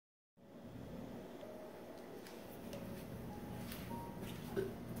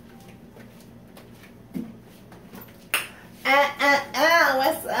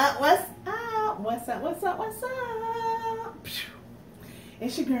What's up? What's up? What's up? What's up? What's up?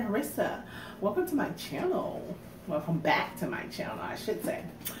 It's your girl Rissa. Welcome to my channel. Welcome back to my channel, I should say.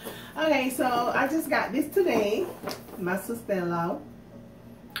 Okay, so I just got this today. My sister-in-law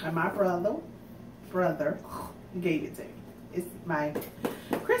and my brother gave it to me. It's my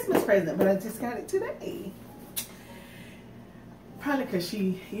Christmas present, but I just got it today. Probably because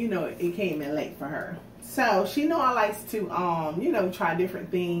she, it came in late for her. So she know I like to, try different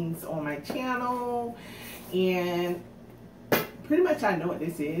things on my channel. And pretty much I know what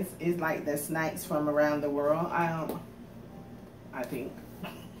this is. It's like the snacks from around the world. I think.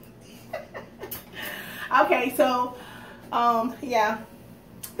 Okay, so, yeah.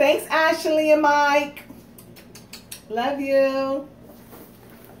 Thanks, Ashley and Mike. Love you.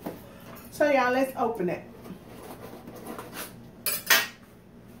 So, y'all, let's open it.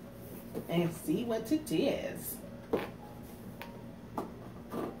 And see what it is.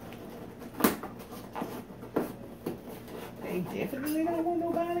 They definitely don't want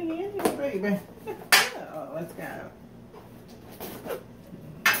nobody in here, baby. Oh, let's go.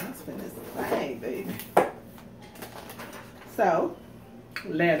 Let's finish the thing, baby. So,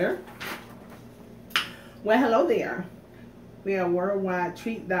 letter. Well, hello there. We are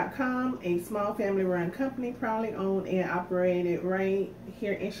worldwidetreat.com, a small family-run company proudly owned and operated right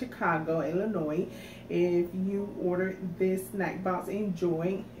here in Chicago, Illinois. If you order this snack box,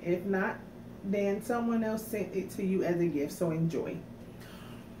 enjoy. If not, then someone else sent it to you as a gift, so enjoy.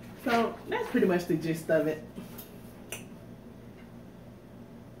 So that's pretty much the gist of it.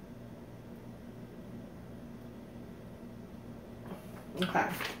 Okay.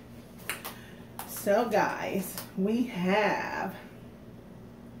 So guys, we have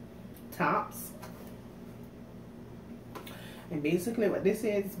tops, and basically what this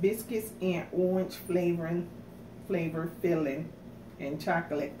is, biscuits and orange flavor filling and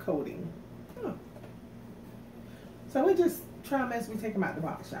chocolate coating. So we just try them as we take them out the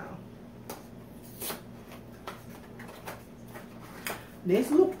box, y'all. This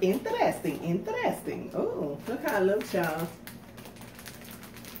look interesting. Oh, look how it looks, y'all.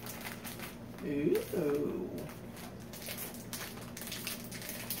 Ooh.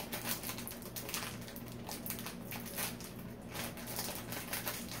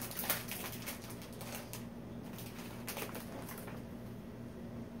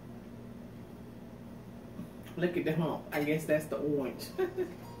 Look at the hump. I guess that's the orange.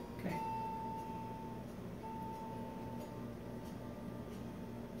 Okay.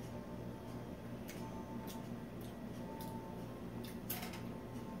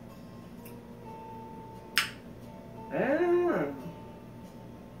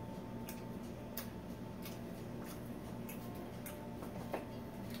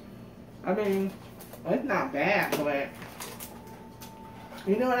 I mean, it's not bad, but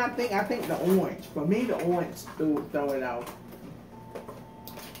you know what I think? I think the orange. For me, the orange throw it out.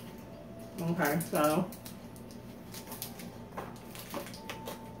 Okay, so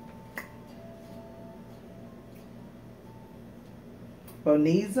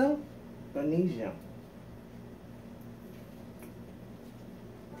Bonisia.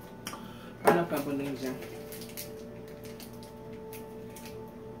 Pineapple Bonisia.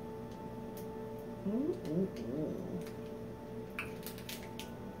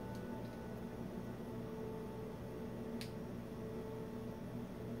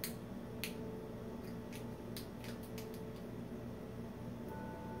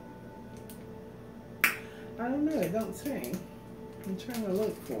 I don't know, it don't say. I'm trying to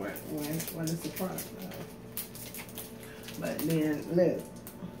look for it when it's a product though. But then look.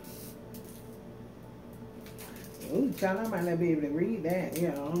 Ooh, child, I might not be able to read that.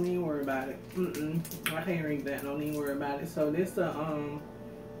 Yeah, don't even worry about it. I can't read that. Don't even worry about it. So this poofa?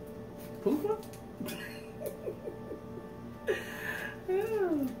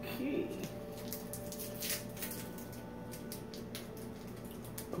 Okay.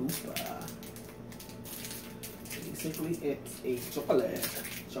 Poofa. Basically, it's a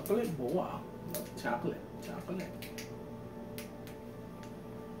chocolate boa. Chocolate.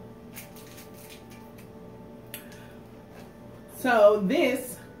 So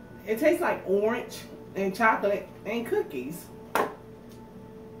this, it tastes like orange and chocolate and cookies.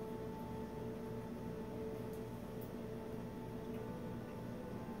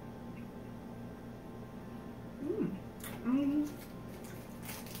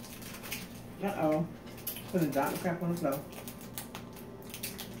 Uh-oh. Put a dot of crap on the floor.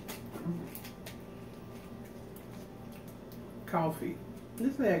 Coffee.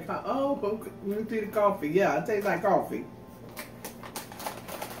 This is like, oh, we see the coffee. Yeah, it tastes like coffee.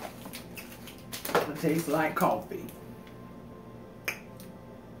 It tastes like coffee.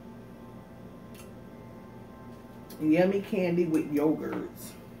 Yummy candy with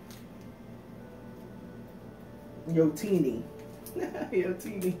yogurts. Yotini.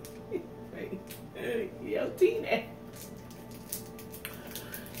 Yotini. Wait. Yotini.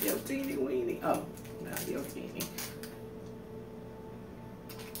 Yotini weenie. Oh, not Yotini.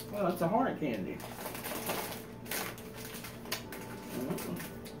 Well, it's a hard candy.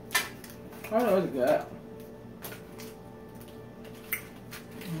 Oh, that was good.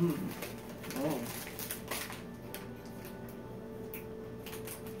 Oh.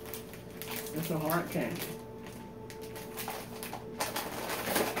 It's a hard candy.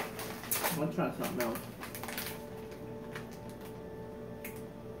 I'll try something else.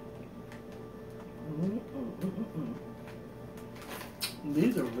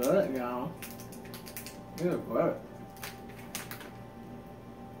 These are good, y'all. These are good.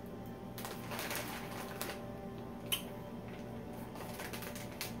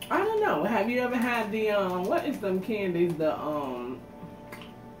 I don't know. Have you ever had the what is them candies? The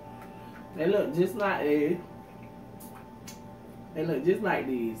they look just like these. They look just like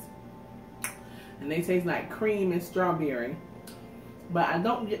these. And they taste like cream and strawberry. But I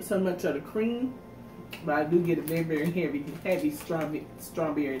don't get so much of the cream, but I do get a very, very heavy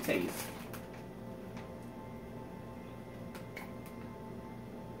strawberry taste.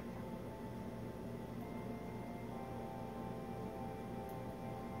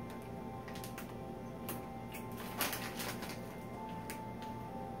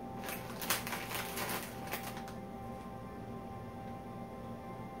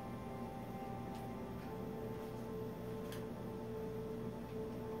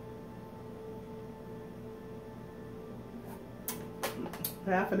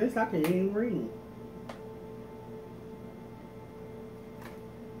 Half of this I can't even read.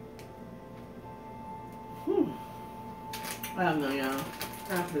 I don't know, y'all.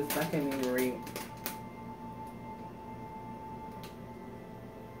 Half of this I can't even read.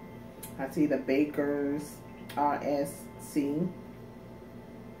 I see the Bakers RSC.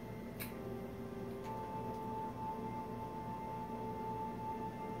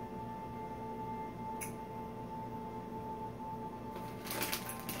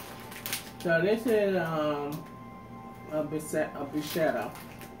 So this is a bruschetta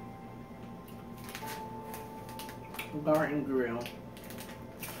garden grill.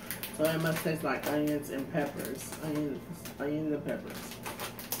 So it must taste like onions and peppers. Onions and peppers.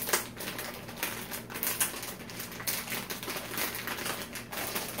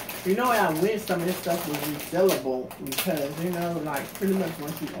 You know what, I wish some of this stuff was refillable, because, you know, like pretty much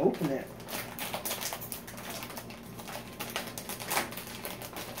once you open it,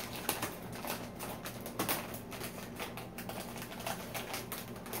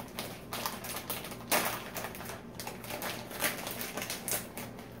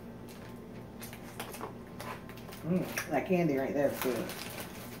 that candy right there is good.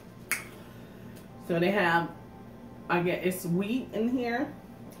 So they have, I get it's wheat in here.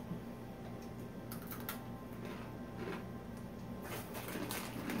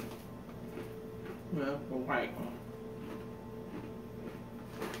 Well, the white one.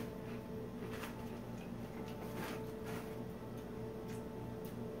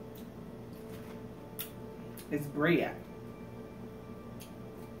 It's bread.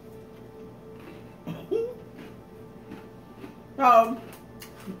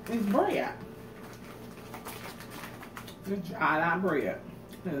 It's bread. It's dried out bread.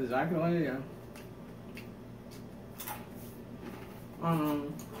 That's exactly what it is.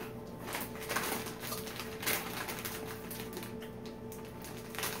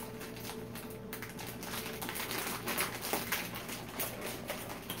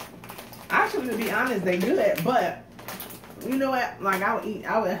 Actually, to be honest, they good, but you know what? Like I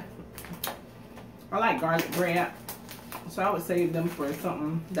like garlic bread. So I would save them for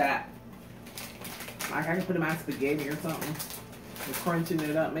something that, like I can put in my spaghetti or something. And crunching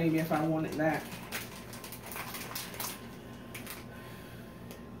it up maybe if I wanted that.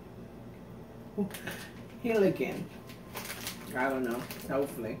 Hilligan. I don't know.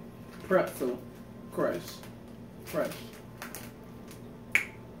 Hopefully. Pretzel. Crush.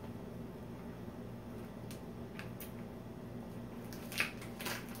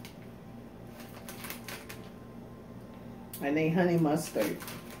 And they honey mustard.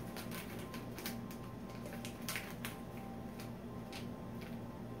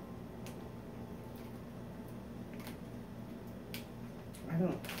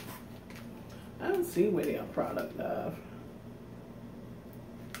 I don't see where they're a product of.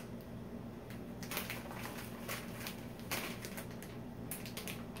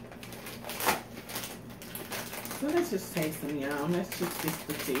 So let's just taste them, y'all. Let's just get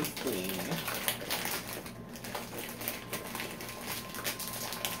the tasting.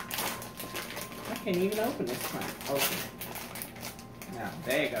 Can't even open this one. Open it. Now,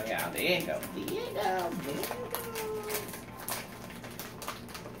 there you go, y'all. There you go. There you go. There you go.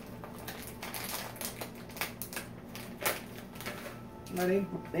 No,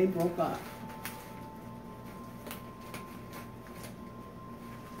 they broke up.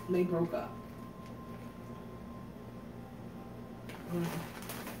 They broke up.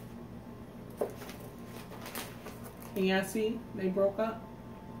 Can y'all see? They broke up.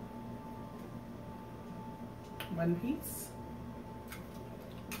 One piece.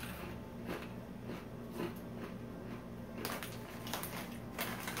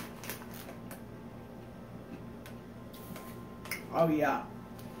 Oh yeah.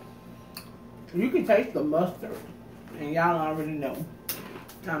 You can taste the mustard. And y'all already know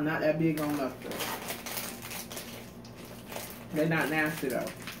I'm not that big on mustard. They're not nasty though.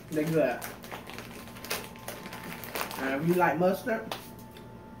 They're good. If you like mustard,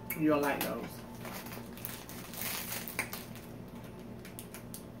 you'll like those.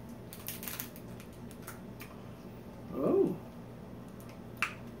 Oh.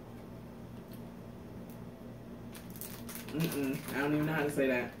 I don't even know how to say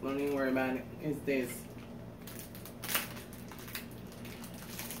that. Don't even worry about it. It's this.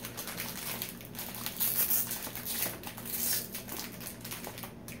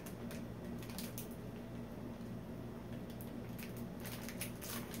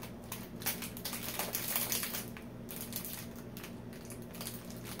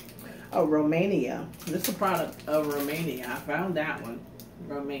 Oh, Romania. This is a product of Romania. I found that one.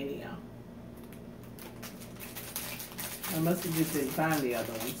 Romania. I must have just didn't find the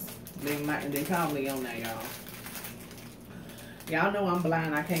other ones. They probably on there, y'all. Y'all know I'm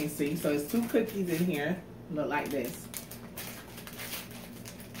blind. I can't see. So it's 2 cookies in here. Look like this.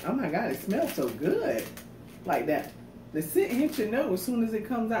 Oh my God, it smells so good. Like that. The scent hits your nose as soon as it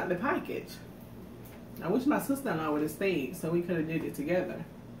comes out the package. I wish my sister-in-law would have stayed so we could have did it together.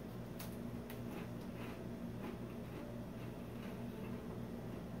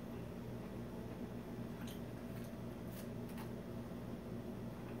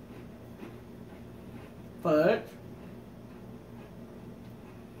 Fudge.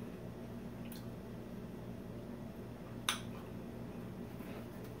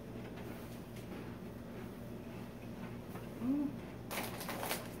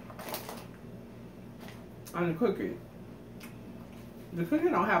 And the cookie. The cookie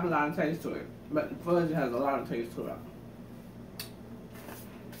don't have a lot of taste to it, but the fudge has a lot of taste to it.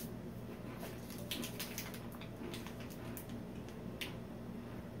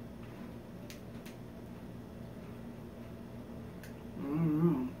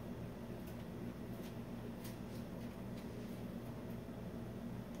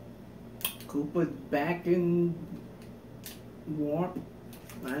 Cooper's back in warm.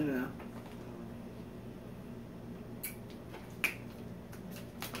 I don't know.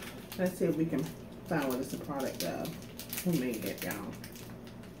 Let's see if we can find what it's a product of. Who made it, y'all?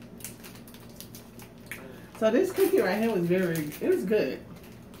 So this cookie right here was it was good.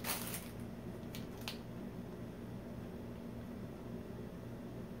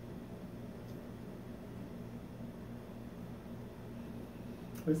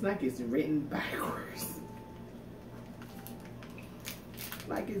 It's like it's written backwards.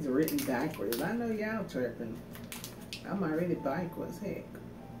 Like it's written backwards. I know y'all tripping. I'm already backwards, heck.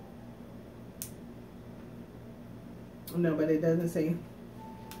 No, but it doesn't say.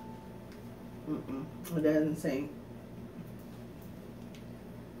 It doesn't say.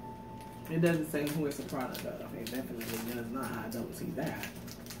 It doesn't say who it's a product of. It definitely does not. I don't see that.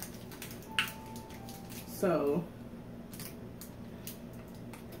 So.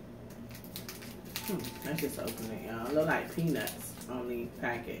 Let's just open it, y'all. Look like peanuts on the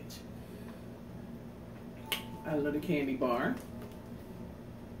package. A little candy bar.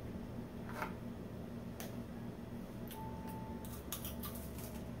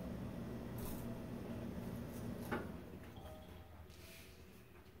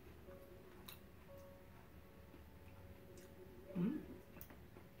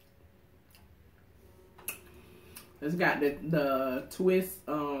 It's got the twist,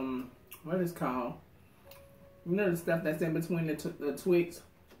 what is it called? You know the stuff that's in between the twigs?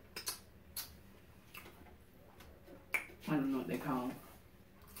 I don't know what they call them.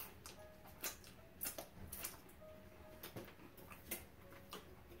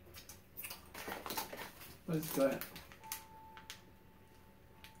 But it's good.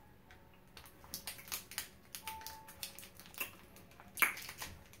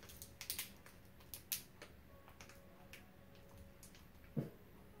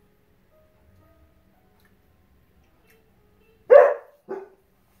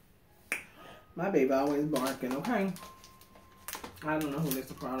 My baby always barking, okay? I don't know who this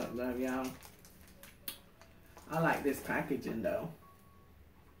is a product of, y'all. I like this packaging, though.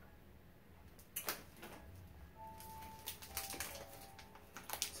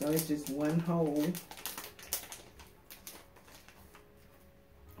 So it's just one whole.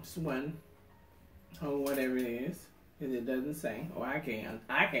 It's one whole whatever it is. Because it doesn't say. Or I can't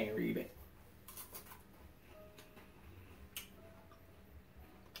read it.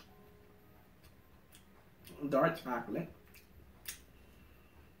 Dark chocolate.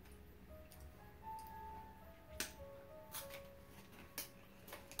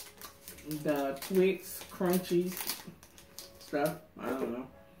 The Twix crunchies stuff. I don't know.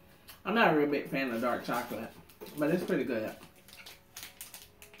 I'm not a real big fan of dark chocolate, but it's pretty good.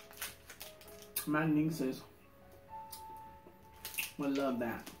 My nieces would love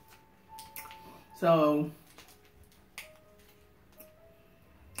that. So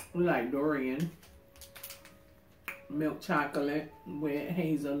we like Dorian milk chocolate with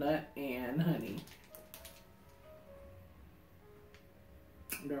hazelnut and honey.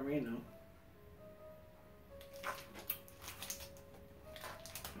 Dorino.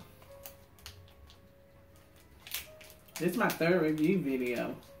 This is my third review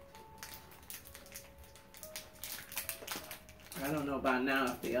video. I don't know by now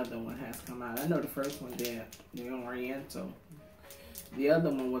if the other one has come out. I know the first one did, the Oriental. The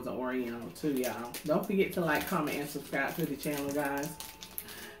other one was an Oriental too, y'all. Don't forget to like, comment, and subscribe to the channel, guys.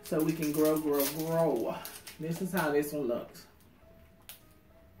 So we can grow, grow, grow. This is how this one looks.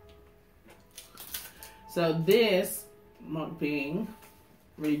 So this mukbang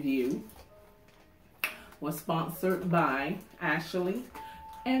review was sponsored by Ashley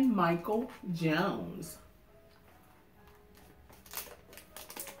and Michael Jones.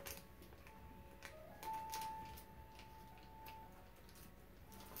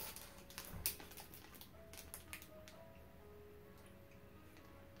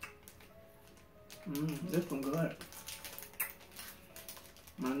 This one good.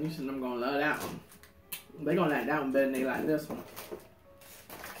 My niece and them gonna love that one. They gonna like that one better than they like this one.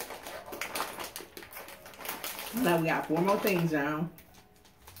 Now we got 4 more things down.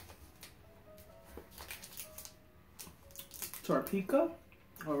 Torpica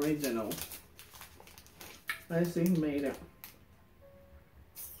Original. Let's see who made it.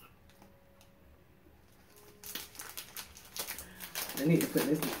 I need to put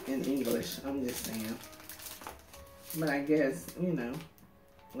this in English. I'm just saying. But I guess, you know,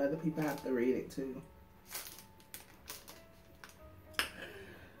 other people have to read it too.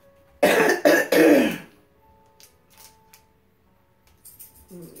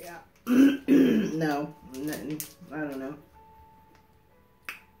 Yeah. No, nothing. I don't know.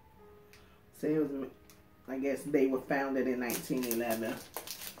 Say it was, I guess they were founded in 1911.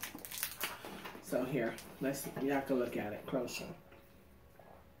 So here, let's, y'all can look at it closer.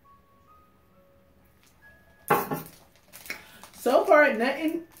 So far,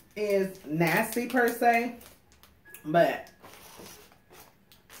 nothing is nasty per se, but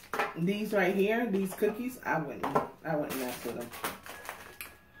these right here, these cookies, I wouldn't mess with them.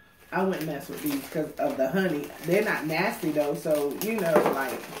 I wouldn't mess with these because of the honey. They're not nasty though, so you know,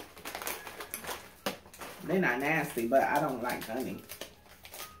 like, they're not nasty, but I don't like honey.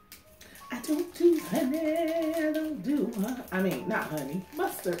 I don't do honey. I don't do, I mean, not honey,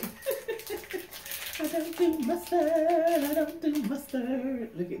 mustard. I don't do mustard. I don't do mustard.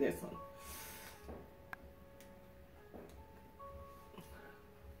 Look at this one.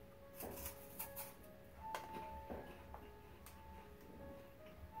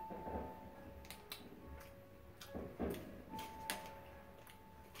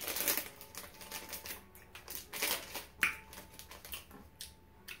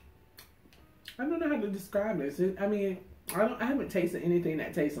 I don't know how to describe this. I mean, I haven't tasted anything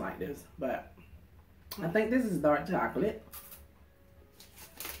that tastes like this, but I think this is dark chocolate.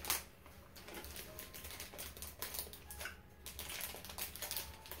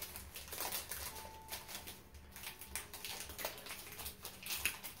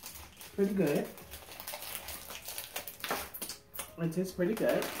 Pretty good. It tastes pretty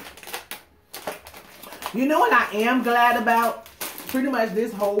good. You know what I am glad about? Pretty much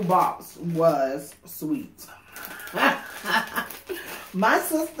this whole box was sweet. My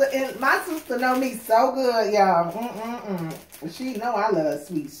sister know me so good, y'all. She know I love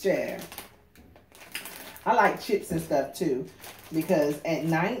sweet share. I like chips and stuff too, because at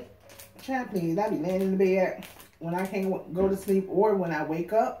night, please, I be laying in the bed when I can't go to sleep or when I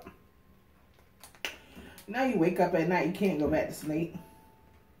wake up. Now you wake up at night, you can't go back to sleep.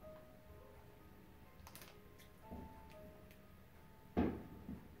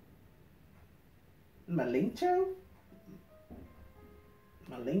 Malincho.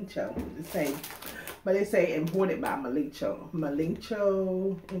 They say imported by Malincho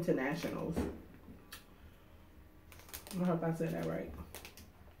Internationals. I hope I said that right.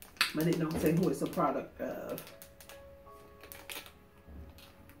 But it don't say who it's a product of.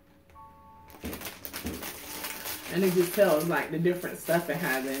 And it just tells like the different stuff it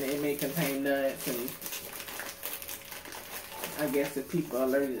has in it. It may contain nuts, and I guess if people are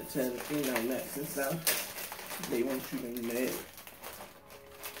allergic to, you know, nuts and stuff, they want you to nut.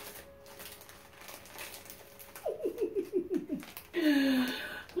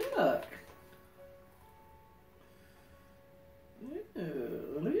 Look.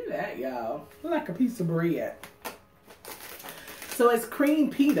 Ooh, look at that, y'all. Look like a piece of bread. So it's cream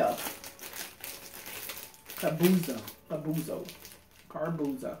pita. Carbuza.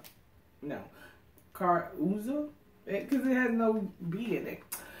 No. Caruza? Because it has no B in it.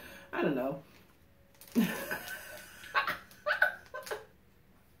 I don't know.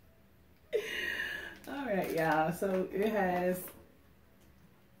 Alright, y'all. So it has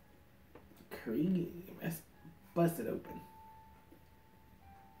cream. Let's bust it open.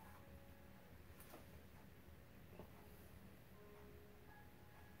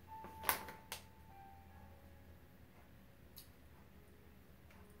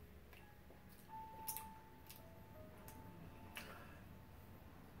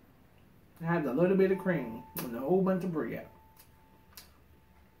 It has a little bit of cream and a whole bunch of bread.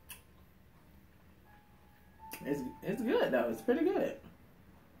 It's good though. It's pretty good.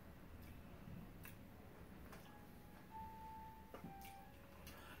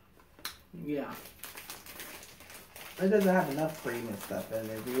 Yeah. It doesn't have enough cream and stuff in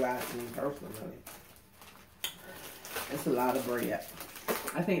it, if you ask me personally. It's a lot of bread.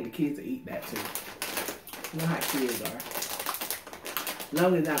 I think the kids will eat that too. You know how kids are. As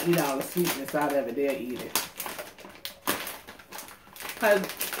long as I don't eat all the sweetness out of it, they'll eat it. Because,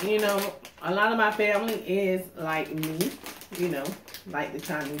 you know, a lot of my family is like me, you know, like the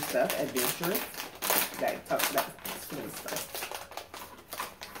Chinese stuff, adventurous, that sort of stuff.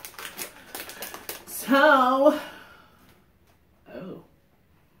 So, oh,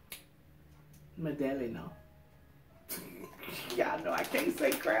 Medellino. Y'all know I can't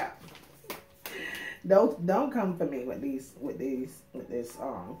say crap. Don't come for me with this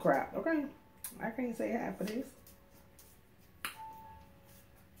crap, okay? I can't say half of this.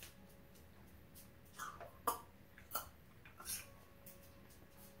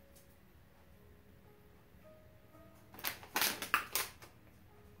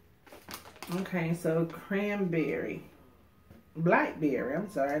 Okay, so cranberry. Blackberry, I'm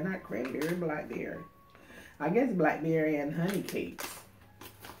sorry, not cranberry, blackberry. I guess blackberry and honey cakes.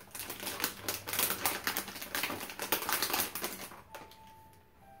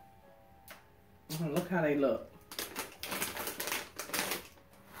 Look how they look.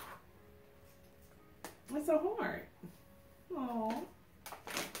 It's a heart. Oh,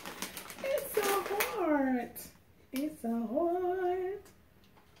 it's a heart. It's a heart.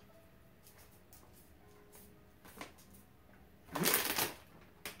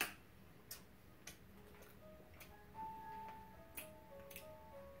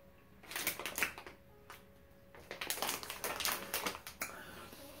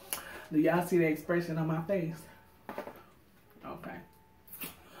 Do y'all see the expression on my face? Okay.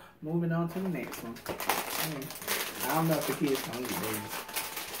 Moving on to the next one. I don't know if the kids can eat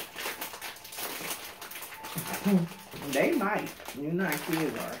these. They might. You know how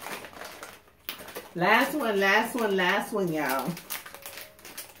kids are. Last one, y'all.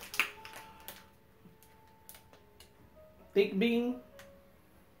 Thick bean.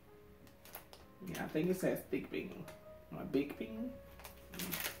 Yeah, I think it says thick bean. Or big bean.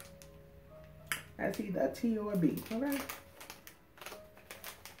 That's either a T or a B, okay?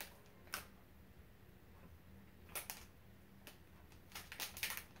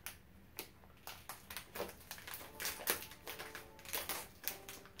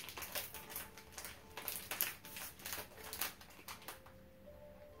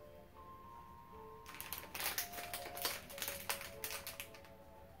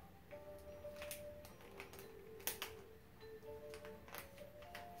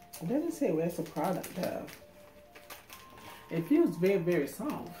 It doesn't say where it's a product of. It feels very, very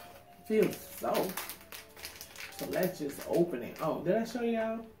soft. It feels soft. So let's just open it. Oh, did I show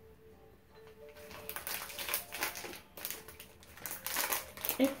y'all?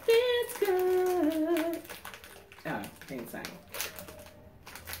 It feels good. Oh, can't say.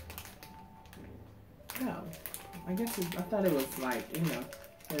 Oh, I guess I thought it was like, you know,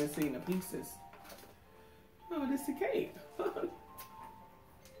 let's see the pieces. Oh, this is a cake.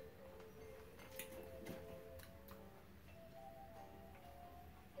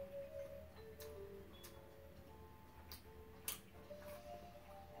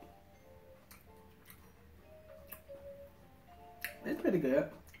 good.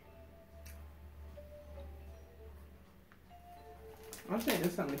 I think this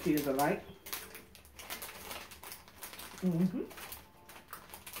is something the kids are like.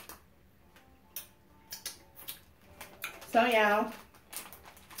 So y'all,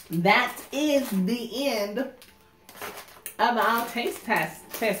 that is the end of our taste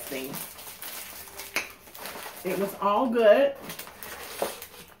testing. It was all good.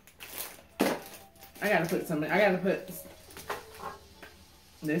 I gotta put this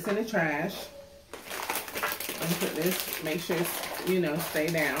in the trash. And put this, make sure it's, you know, stay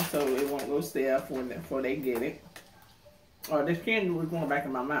down so it won't go stale before they get it. Or this candy was going back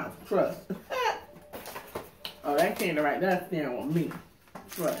in my mouth. Trust. Oh, that candy right there staring on me.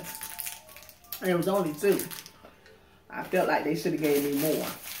 Trust. And it was only 2. I felt like they should have gave me more.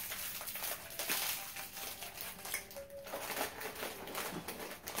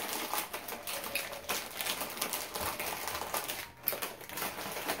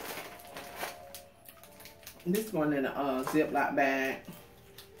 This going in a Ziploc bag.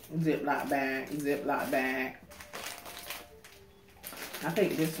 Ziploc bag. Ziploc bag. I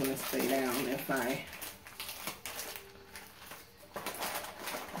think this one will stay down if I...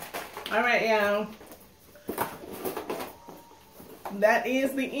 Alright, y'all. That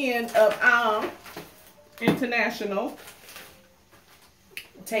is the end of our international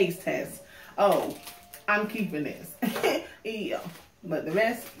taste test. Oh, I'm keeping this. Yeah. But the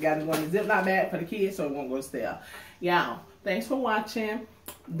rest gotta go in the Ziploc bag for the kids so it won't go stale. Y'all, thanks for watching.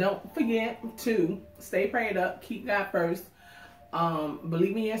 Don't forget to stay prayed up. Keep God first.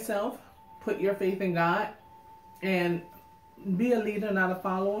 Believe in yourself. Put your faith in God. And be a leader, not a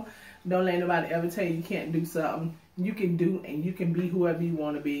follower. Don't let nobody ever tell you can't do something. You can do and you can be whoever you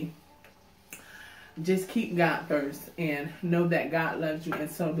want to be. Just keep God first. And know that God loves you,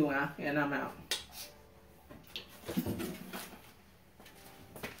 and so do I. And I'm out.